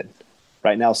quarterback with it.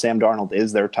 Right now, Sam Darnold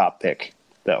is their top pick,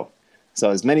 though. So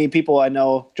as many people I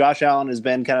know, Josh Allen has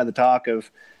been kind of the talk of,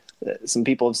 some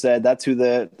people have said that's who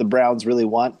the Browns really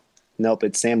want. Nope,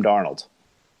 it's Sam Darnold.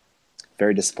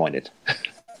 Very disappointed.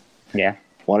 Yeah.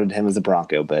 Wanted him as a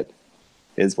Bronco, but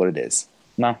it is what it is.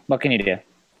 Well, what can you do?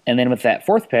 And then with that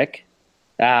 4th pick,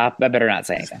 I better not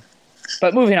say anything.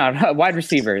 But moving on, wide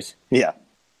receivers. Yeah.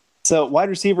 So wide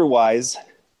receiver-wise,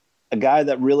 a guy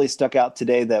that really stuck out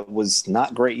today that was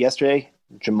not great yesterday,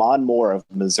 Jamon Moore of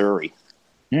Missouri.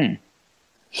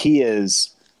 He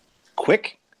is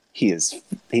quick. He's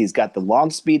got the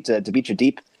long speed to beat you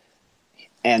deep.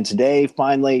 And today,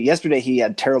 yesterday he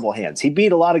had terrible hands. He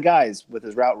beat a lot of guys with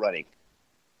his route running.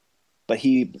 But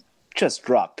he just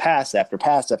dropped pass after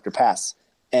pass after pass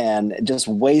and just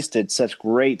wasted such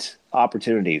great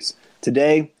opportunities.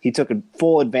 Today, he took a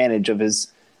full advantage of his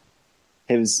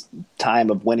time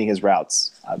of winning his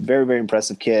routes. A very, very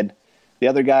impressive kid. The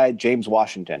other guy, James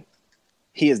Washington,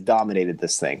 he has dominated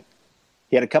this thing.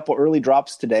 He had a couple early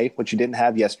drops today, which he didn't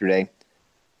have yesterday.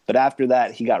 But after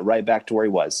that, he got right back to where he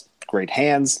was. Great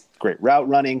hands, great route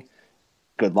running,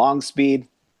 good long speed.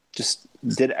 Just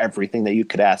did everything that you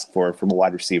could ask for from a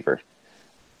wide receiver.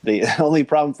 The only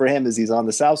problem for him is he's on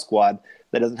the South squad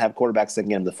that doesn't have quarterbacks that can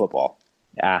get him the football.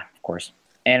 Ah, of course.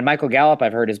 And Michael Gallup,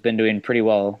 I've heard, has been doing pretty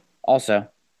well also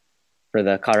for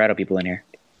the Colorado people in here.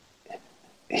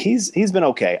 He's been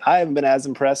okay. I haven't been as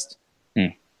impressed.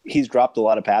 He's dropped a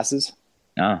lot of passes.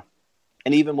 Oh.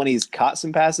 And even when he's caught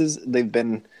some passes, they've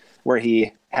been where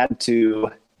he had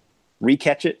to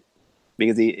recatch it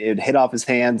because it hit off his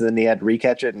hands and he had to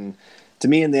recatch it. And to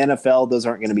me, in the NFL, those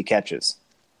aren't going to be catches.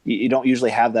 You don't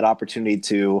usually have that opportunity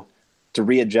to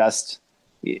readjust.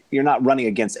 You're not running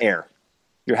against air.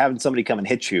 You're having somebody come and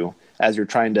hit you as you're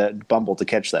trying to bumble to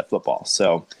catch that football.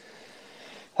 So,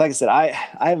 like I said, I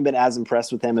haven't been as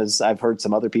impressed with him as I've heard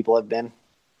some other people have been.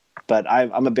 But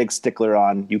I'm a big stickler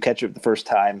on you catch it the first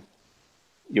time,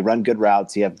 you run good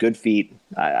routes, you have good feet.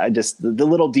 I just the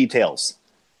little details,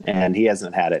 and he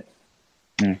hasn't had it.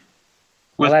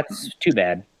 Well, that's too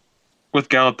bad. With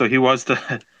Gallup, though, he was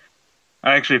the –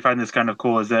 I actually find this kind of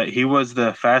cool is that he was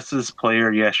the fastest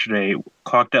player yesterday,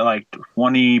 clocked at like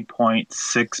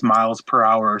 20.6 miles per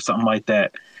hour or something like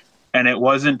that. And it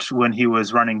wasn't when he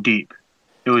was running deep.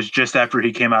 It was just after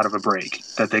he came out of a break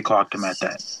that they clocked him at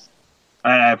that.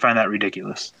 I find that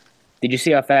ridiculous. Did you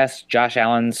see how fast Josh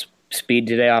Allen's speed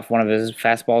today off one of his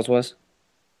fastballs was?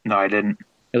 No, I didn't.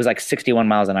 It was like 61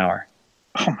 miles an hour.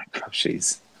 Oh, my God.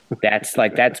 Jeez.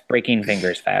 That's breaking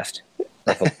fingers fast.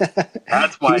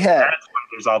 That's why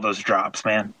there's all those drops,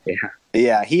 man.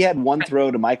 Yeah, he had one throw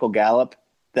to Michael Gallup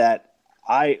that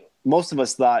most of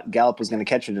us thought Gallup was going to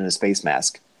catch it in his face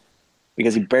mask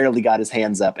because he barely got his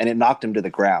hands up and it knocked him to the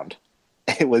ground.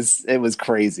 It was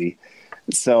crazy.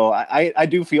 So I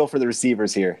do feel for the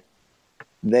receivers here.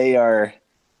 They are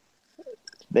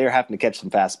having to catch some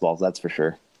fastballs, that's for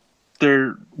sure.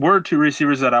 There were two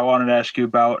receivers that I wanted to ask you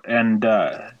about, and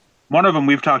one of them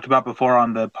we've talked about before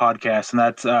on the podcast, and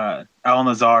that's Allen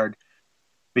Lazard,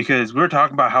 because we were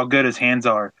talking about how good his hands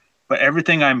are, but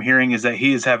everything I'm hearing is that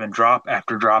he is having drop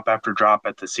after drop after drop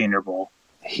at the Senior Bowl.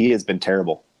 He has been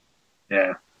terrible.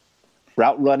 Yeah.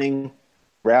 Route running,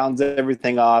 rounds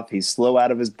everything off. He's slow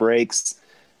out of his breaks.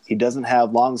 He doesn't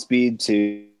have long speed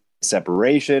to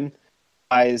separation.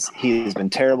 He has been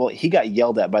terrible. He got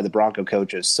yelled at by the Bronco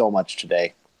coaches so much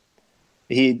today.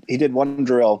 He did one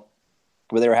drill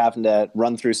where they were having to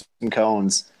run through some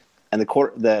cones, and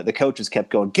the coaches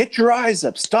kept going, "Get your eyes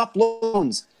up, stop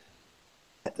loans."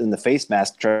 And the face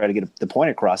mask tried to get the point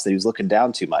across that he was looking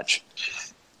down too much.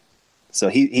 So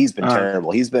he's been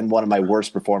terrible. He's been one of my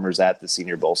worst performers at the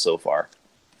Senior Bowl so far.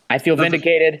 I feel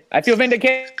vindicated. I was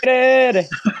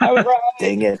wrong.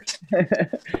 Dang it.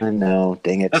 I know.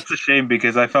 Dang it. That's a shame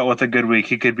because I felt with a good week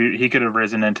he could have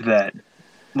risen into that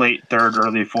late third,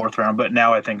 early fourth round, but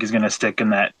now I think he's going to stick in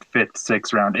that fifth,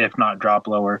 sixth round, if not drop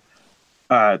lower.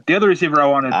 The other receiver I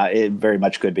wanted it very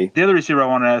much could be. The other receiver I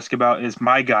want to ask about is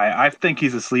my guy. I think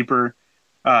he's a sleeper.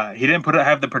 He didn't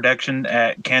have the production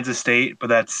at Kansas State, but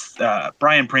that's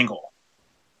Brian Pringle.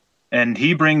 And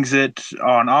he brings it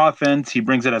on offense. He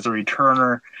brings it as a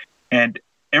returner. And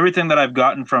everything that I've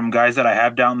gotten from guys that I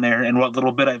have down there and what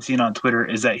little bit I've seen on Twitter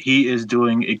is that he is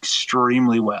doing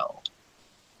extremely well.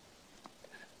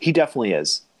 He definitely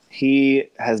is. He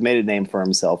has made a name for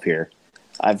himself here.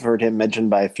 I've heard him mentioned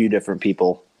by a few different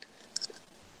people.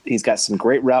 He's got some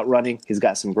great route running. He's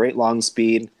got some great long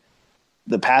speed.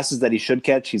 The passes that he should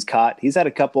catch, he's caught. He's had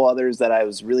a couple others that I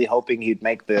was really hoping he'd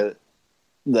make the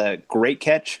great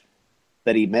catch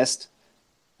that he missed.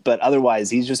 But otherwise,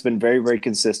 he's just been very, very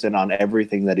consistent on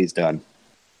everything that he's done.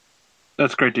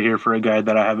 That's great to hear for a guy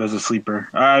that I have as a sleeper.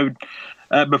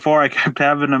 Before I kept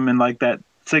having him in like that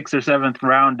 6th or 7th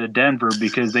round to Denver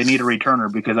because they need a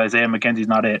returner because Isaiah McKenzie's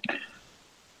not it.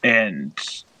 And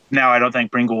now I don't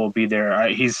think Pringle will be there.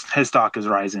 His stock is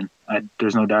rising.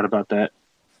 There's no doubt about that.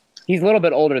 He's a little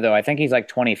bit older, though. I think he's like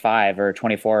 25 or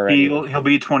 24 already. He'll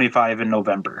be 25 in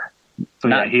November. So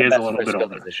yeah, he is a little bit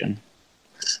older. Position.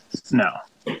 No.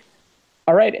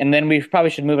 All right, and then we probably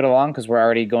should move it along because we're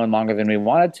already going longer than we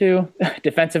wanted to.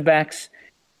 Defensive backs.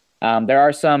 There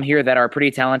are some here that are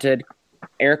pretty talented.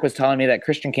 Eric was telling me that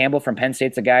Christian Campbell from Penn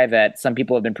State's a guy that some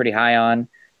people have been pretty high on.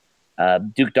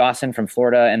 Duke Dawson from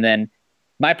Florida. And then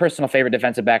my personal favorite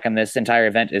defensive back on this entire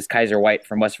event is Kaiser White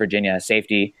from West Virginia,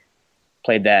 safety.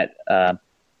 Played that kind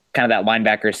of that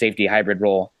linebacker safety hybrid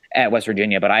role. at West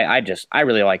Virginia, but I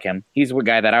really like him. He's a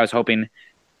guy that I was hoping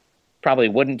probably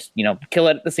wouldn't, kill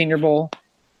it at the Senior Bowl.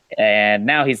 And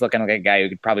now he's looking like a guy who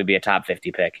could probably be a top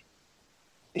 50 pick.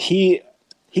 He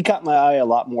caught my eye a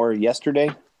lot more yesterday,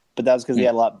 but that was because he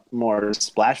had a lot more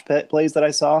splash pit plays that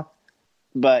I saw.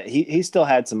 But he still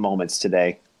had some moments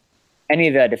today. Any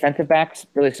of the defensive backs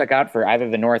really stuck out for either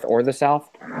the North or the South?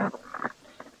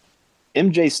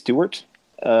 MJ Stewart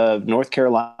of North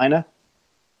Carolina.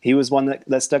 He was one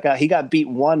that stuck out. He got beat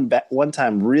one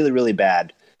time really, really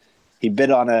bad. He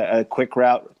bit on a quick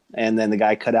route, and then the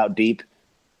guy cut out deep.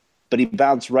 But he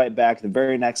bounced right back the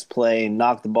very next play,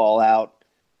 knocked the ball out,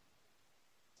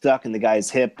 stuck in the guy's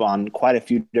hip on quite a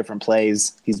few different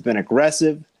plays. He's been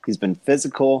aggressive. He's been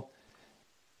physical.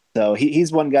 So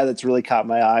he's one guy that's really caught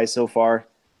my eye so far.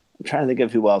 I'm trying to think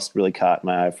of who else really caught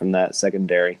my eye from that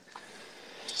secondary.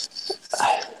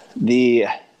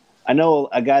 I know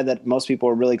a guy that most people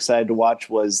were really excited to watch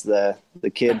was the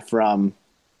kid from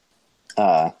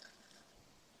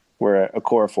where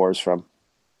Okorafor is from.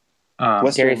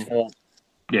 Darius Phillips.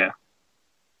 Yeah.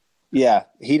 Yeah,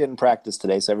 he didn't practice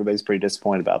today, so everybody's pretty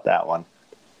disappointed about that one.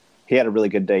 He had a really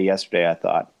good day yesterday, I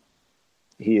thought.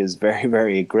 He is very,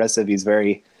 very aggressive. He's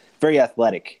very, very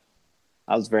athletic.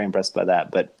 I was very impressed by that,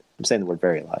 but I'm saying the word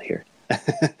very a lot here.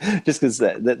 Just because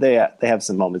they have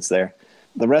some moments there.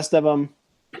 The rest of them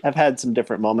have had some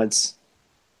different moments.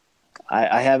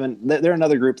 I haven't. They're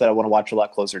another group that I want to watch a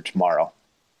lot closer tomorrow.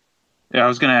 Yeah, I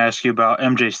was going to ask you about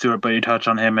MJ Stewart, but you touched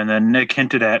on him, and then Nick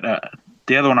hinted at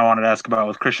the other one I wanted to ask about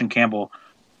was Christian Campbell.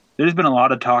 There's been a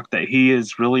lot of talk that he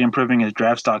is really improving his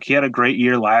draft stock. He had a great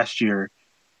year last year,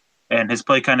 and his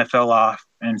play kind of fell off,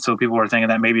 and so people were thinking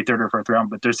that maybe third or fourth round,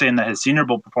 but they're saying that his Senior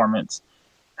Bowl performance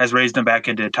has raised him back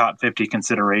into top 50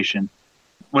 consideration.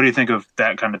 What do you think of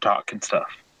that kind of talk and stuff?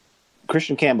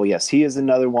 Christian Campbell, yes. He is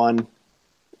another one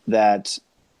that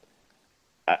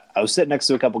I was sitting next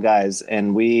to a couple guys,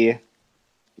 and we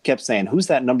kept saying, who's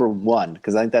that number one?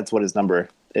 Because I think that's what his number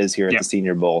is here at the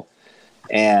Senior Bowl.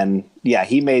 And, yeah,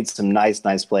 he made some nice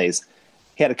plays.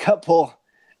 He had a couple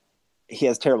 – he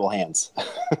has terrible hands.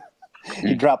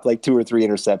 He dropped like 2 or 3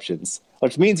 interceptions,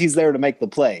 which means he's there to make the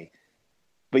play,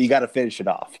 but you got to finish it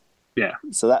off. Yeah.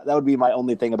 So that would be my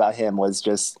only thing about him was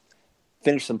just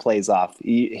finish some plays off.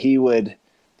 He'd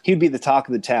be the talk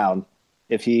of the town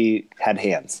if he had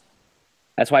hands.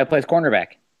 That's why he plays cornerback.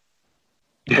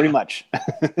 Pretty much.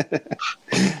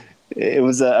 It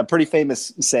was a pretty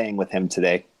famous saying with him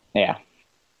today. Yeah.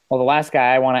 Well, the last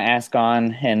guy I want to ask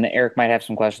on, and Eric might have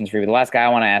some questions for you, but the last guy I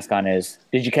want to ask on is,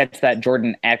 did you catch that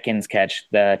Jordan Atkins catch,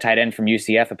 the tight end from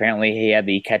UCF? Apparently he had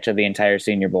the catch of the entire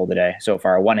Senior Bowl today so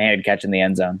far, a one-handed catch in the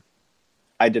end zone.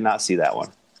 I did not see that one.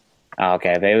 Oh,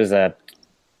 okay. It was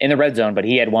in the red zone, but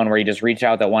he had one where he just reached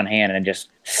out with that one hand and just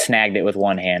snagged it with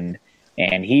one hand.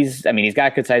 And he's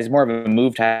got good size. He's more of a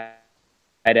move tight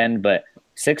end, but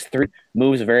 6'3",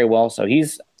 moves very well. So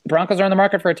Broncos are on the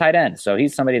market for a tight end. So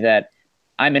he's somebody that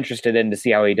I'm interested in to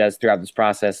see how he does throughout this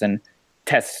process and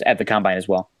tests at the combine as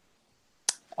well.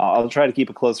 I'll try to keep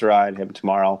a closer eye on him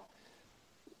tomorrow.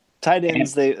 Tight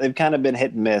ends, they've kind of been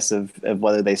hit and miss of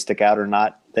whether they stick out or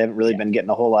not. They haven't really been getting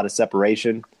a whole lot of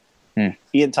separation.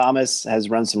 Ian Thomas has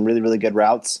run some really, really good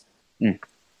routes.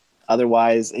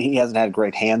 Otherwise, he hasn't had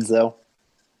great hands, though.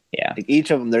 Yeah. Like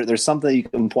each of them, there's something you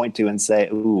can point to and say,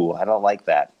 ooh, I don't like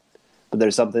that. But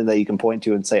there's something that you can point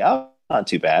to and say, oh, not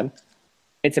too bad.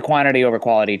 It's a quantity over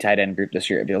quality tight end group this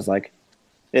year, it feels like.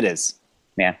 It is.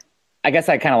 Yeah. I guess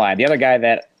I kind of lied. The other guy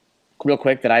that, real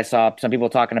quick, that I saw some people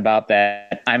talking about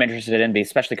that I'm interested in,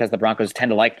 especially because the Broncos tend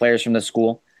to like players from the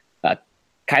school,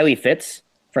 Kylie Fitz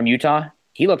from Utah.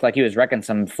 He looked like he was wrecking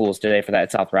some fools today for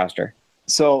that South roster.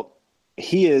 So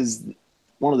he is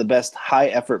one of the best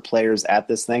high-effort players at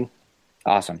this thing.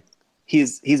 Awesome.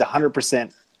 He's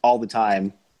 100% all the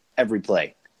time, every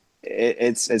play.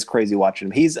 It's crazy watching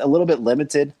him. He's a little bit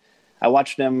limited. I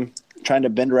watched him trying to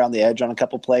bend around the edge on a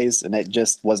couple plays, and it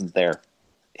just wasn't there.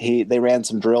 They ran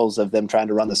some drills of them trying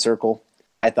to run the circle.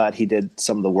 I thought he did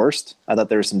some of the worst. I thought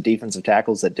there were some defensive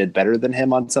tackles that did better than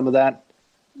him on some of that.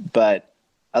 But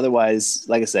otherwise,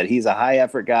 like I said, he's a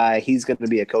high-effort guy. He's going to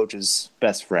be a coach's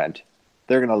best friend.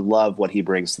 They're going to love what he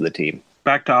brings to the team.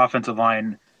 Back to offensive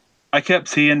line. I kept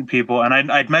seeing people, and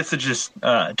I'd messaged this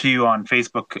to you on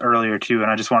Facebook earlier too,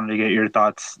 and I just wanted to get your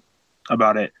thoughts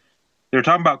about it. They were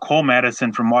talking about Cole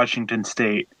Madison from Washington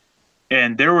State,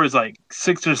 and there was like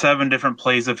 6 or 7 different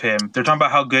plays of him. They're talking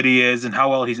about how good he is and how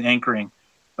well he's anchoring.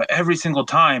 But every single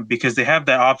time, because they have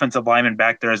that offensive lineman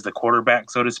back there as the quarterback,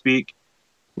 so to speak,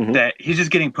 that he's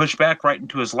just getting pushed back right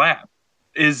into his lap.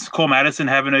 Is Cole Madison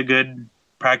having a good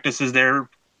practices there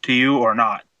to you or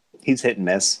not? He's hit and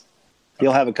miss.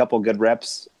 he'll have a couple good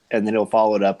reps, and then he'll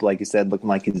follow it up, like you said, looking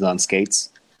like he's on skates.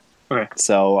 Okay.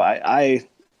 So I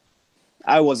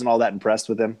wasn't all that impressed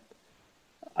with him.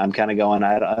 I'm kind of going,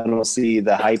 I don't see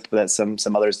the hype that some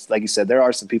others, like you said, there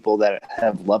are some people that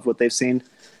have loved what they've seen.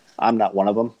 I'm not one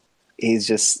of them. He's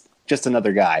just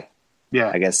another guy. Yeah.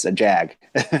 I guess a jag.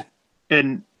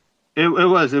 And it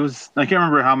was, I can't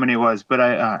remember how many it was,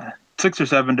 but 6 or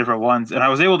 7 different ones. And I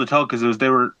was able to tell because they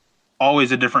were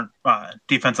always a different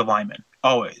defensive lineman,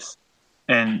 always.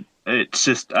 And it's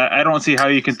just, I don't see how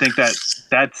you can think that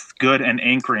that's good and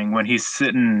anchoring when he's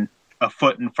sitting a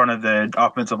foot in front of the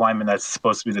offensive lineman that's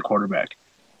supposed to be the quarterback.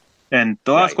 And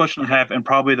the last question I have, and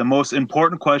probably the most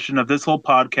important question of this whole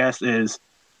podcast, is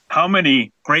how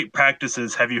many great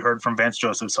practices have you heard from Vance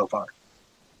Joseph so far?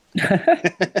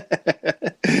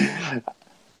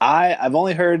 I've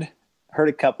only heard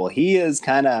a couple. He is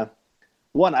kind of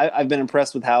one. I've been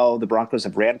impressed with how the Broncos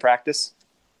have ran practice.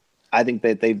 I think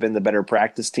that they've been the better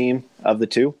practice team of the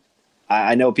two.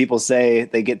 I know people say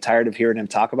they get tired of hearing him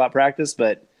talk about practice,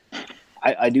 but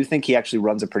I do think he actually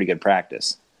runs a pretty good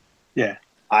practice. Yeah.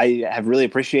 I have really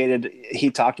appreciated,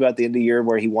 he talked about at the end of the year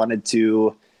where he wanted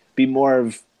to be more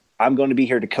of, I'm going to be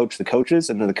here to coach the coaches,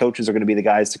 and then the coaches are going to be the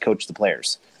guys to coach the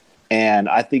players. And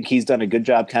I think he's done a good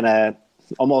job kind of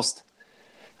almost,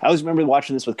 I always remember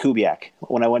watching this with Kubiak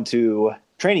when I went to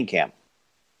training camp.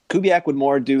 Kubiak would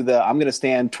more do I'm going to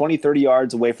stand 20, 30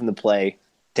 yards away from the play,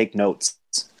 take notes,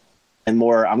 and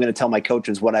more, I'm going to tell my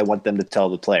coaches what I want them to tell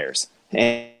the players.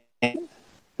 And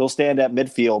they'll stand at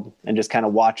midfield and just kind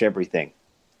of watch everything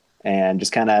and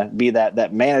just kind of be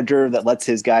that manager that lets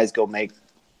his guys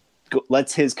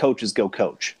lets his coaches go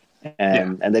coach.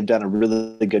 And they've done a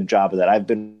really good job of that. I've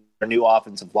been our new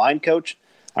offensive line coach,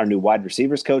 our new wide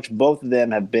receivers coach. Both of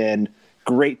them have been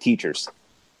great teachers.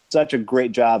 Such a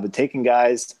great job of taking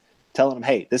guys, telling them,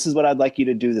 hey, this is what I'd like you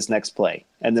to do this next play.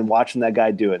 And then watching that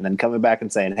guy do it and then coming back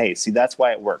and saying, hey, see, that's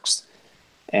why it works.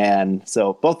 And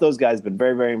so both those guys have been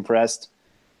very, very impressed.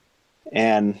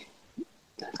 And,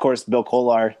 of course, Bill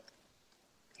Kollar,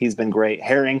 he's been great.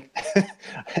 Herring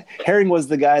was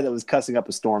the guy that was cussing up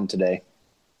a storm today.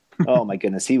 Oh, my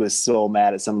goodness. He was so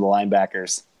mad at some of the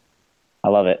linebackers. I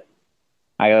love it.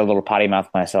 I got a little potty mouth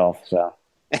myself, so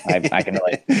I can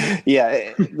relate.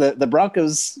 Yeah, the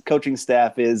Broncos coaching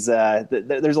staff is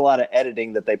there's a lot of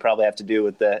editing that they probably have to do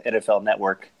with the NFL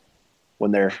Network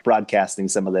when they're broadcasting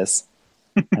some of this.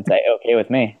 That's okay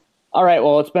with me. All right,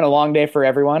 well, it's been a long day for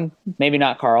everyone. Maybe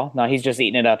not Carl. No, he's just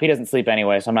eating it up. He doesn't sleep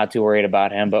anyway, so I'm not too worried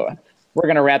about him. But we're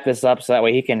going to wrap this up so that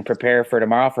way he can prepare for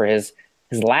tomorrow for his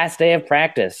last day of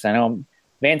practice. I know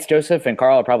Vance Joseph and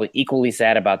Carl are probably equally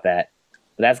sad about that.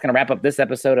 But that's going to wrap up this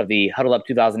episode of the Huddle Up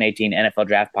 2018 NFL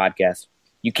Draft Podcast.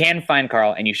 You can find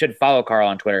Carl, and you should follow Carl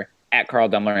on Twitter, at Carl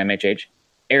Dummler MHH,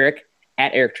 Eric,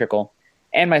 at Eric Trickle,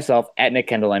 and myself, at Nick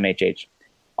Kendall MHH.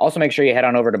 Also, make sure you head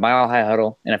on over to Mile High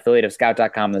Huddle, an affiliate of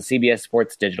Scout.com and the CBS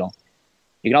Sports Digital.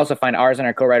 You can also find ours and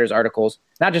our co-writers' articles,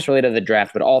 not just related to the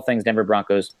draft, but all things Denver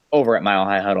Broncos, over at Mile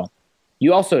High Huddle.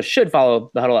 You also should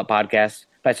follow the Huddle Up Podcast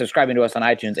by subscribing to us on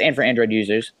iTunes and for Android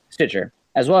users, Stitcher,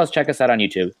 as well as check us out on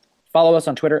YouTube. Follow us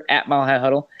on Twitter at Mile High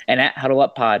Huddle and at Huddle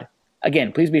Up Pod.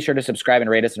 Again, please be sure to subscribe and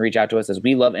rate us and reach out to us as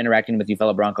we love interacting with you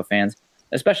fellow Bronco fans,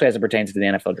 especially as it pertains to the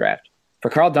NFL Draft. For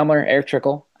Carl Dummler, Eric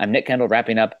Trickle, I'm Nick Kendall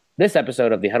wrapping up this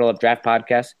episode of the Huddle Up Draft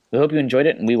Podcast. We hope you enjoyed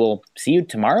it, and we will see you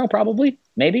tomorrow, probably.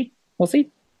 Maybe. We'll see.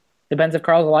 Depends if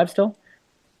Carl's alive still.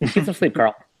 Get some sleep,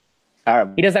 Carl. All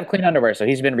right. He does have clean underwear, so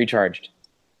he's been recharged.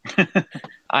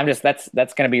 I'm just that's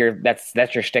gonna be that's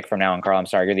your shtick from now on, Carl. I'm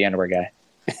sorry, you're the underwear guy.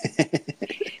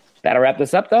 That'll wrap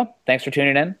this up, though. Thanks for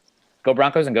tuning in. Go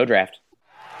Broncos and go draft.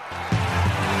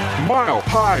 Mile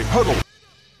High Huddle.